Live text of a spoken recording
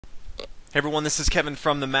Hey everyone, this is Kevin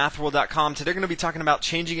from themathworld.com. Today we're going to be talking about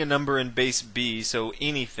changing a number in base b, so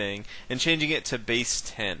anything, and changing it to base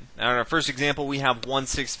 10. Now in our first example we have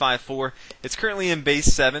 1654. It's currently in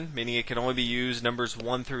base 7, meaning it can only be used numbers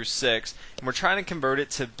 1 through 6, and we're trying to convert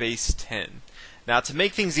it to base 10. Now to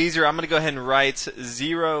make things easier, I'm going to go ahead and write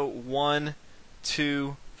 0, 1,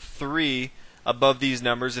 2, 3 above these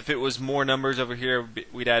numbers. If it was more numbers over here,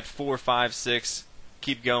 we'd add 4, 5, 6,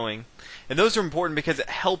 keep going. And those are important because it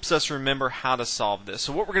helps us remember how to solve this.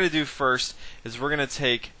 So what we're going to do first is we're going to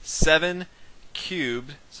take 7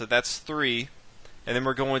 cubed, so that's 3, and then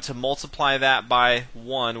we're going to multiply that by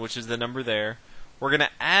 1, which is the number there. We're going to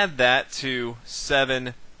add that to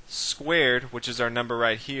 7 squared, which is our number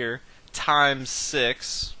right here, times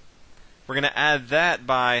 6. We're going to add that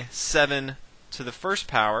by 7 to the first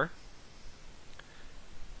power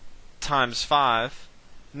times 5.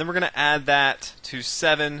 And then we're going to add that to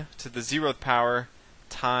 7 to the 0th power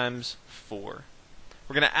times 4.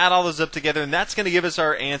 We're going to add all those up together, and that's going to give us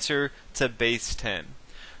our answer to base 10.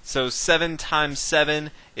 So 7 times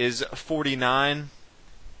 7 is 49,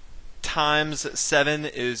 times 7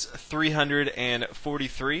 is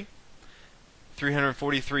 343.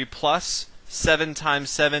 343 plus 7 times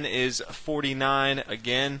 7 is 49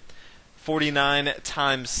 again. 49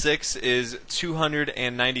 times 6 is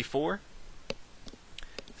 294.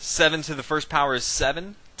 7 to the first power is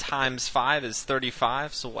 7, times 5 is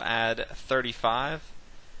 35, so we'll add 35.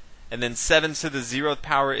 And then 7 to the 0th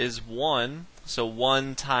power is 1, so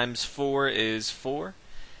 1 times 4 is 4.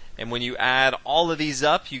 And when you add all of these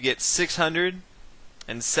up, you get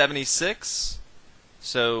 676.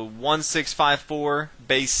 So 1654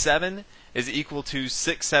 base 7 is equal to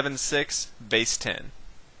 676 base 10.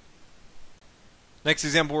 Next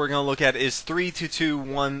example we're going to look at is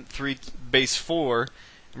 32213 base 4.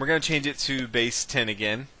 And we're going to change it to base 10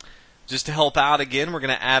 again. Just to help out again, we're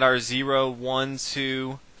going to add our 0, 1,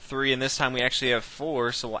 2, 3, and this time we actually have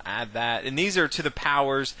 4, so we'll add that. And these are to the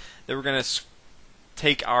powers that we're going to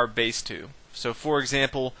take our base to. So for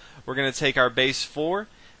example, we're going to take our base 4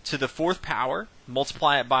 to the 4th power,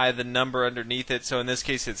 multiply it by the number underneath it, so in this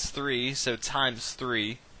case it's 3, so times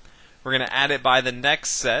 3. We're going to add it by the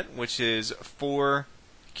next set, which is 4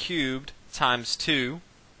 cubed times 2.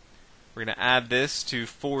 We're going to add this to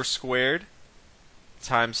 4 squared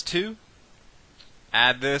times 2.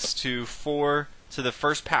 Add this to 4 to the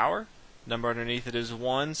first power. Number underneath it is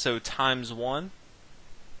 1, so times 1.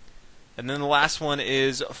 And then the last one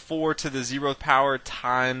is 4 to the 0th power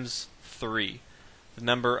times 3. The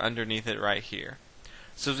number underneath it right here.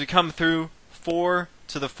 So as we come through 4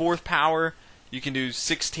 to the 4th power, you can do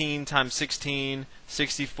 16 times 16,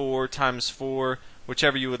 64 times 4,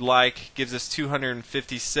 whichever you would like, gives us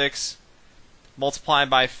 256. Multiplied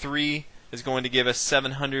by 3 is going to give us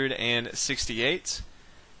 768.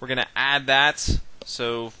 We're going to add that,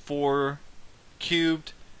 so 4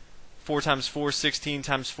 cubed, 4 times 4, 16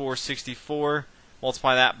 times 4, 64.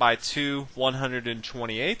 Multiply that by 2,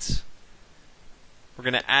 128. We're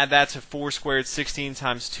going to add that to 4 squared, 16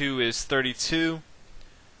 times 2 is 32.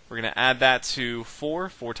 We're going to add that to 4,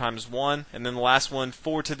 4 times 1, and then the last one,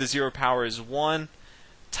 4 to the 0 power is 1.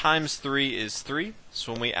 Times 3 is 3.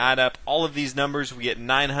 So when we add up all of these numbers, we get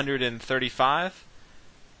 935.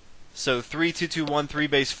 So 32213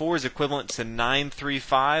 base 4 is equivalent to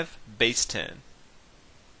 935 base 10.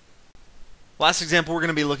 Last example we're going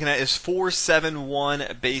to be looking at is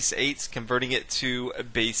 471 base 8, converting it to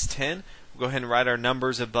base 10. We'll go ahead and write our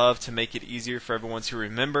numbers above to make it easier for everyone to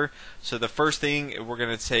remember. So the first thing, we're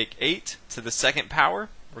going to take 8 to the 2nd power.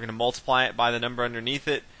 We're going to multiply it by the number underneath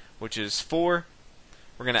it, which is 4.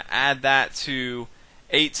 We're going to add that to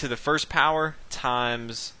 8 to the first power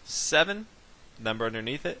times 7, number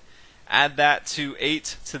underneath it. Add that to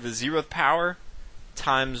 8 to the 0th power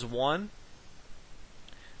times 1.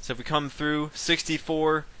 So if we come through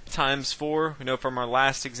 64 times 4, we know from our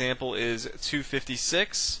last example is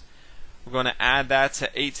 256. We're going to add that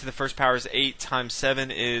to 8 to the first power is 8 times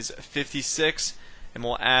 7 is 56. And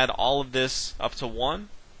we'll add all of this up to 1.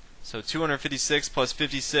 So 256 plus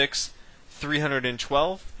 56,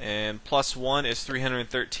 312, and plus 1 is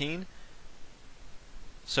 313.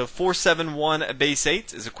 So 471 base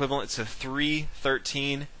 8 is equivalent to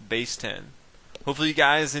 313 base 10. Hopefully you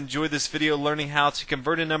guys enjoyed this video learning how to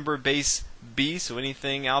convert a number base b, so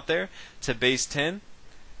anything out there, to base 10.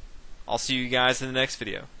 I'll see you guys in the next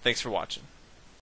video. Thanks for watching.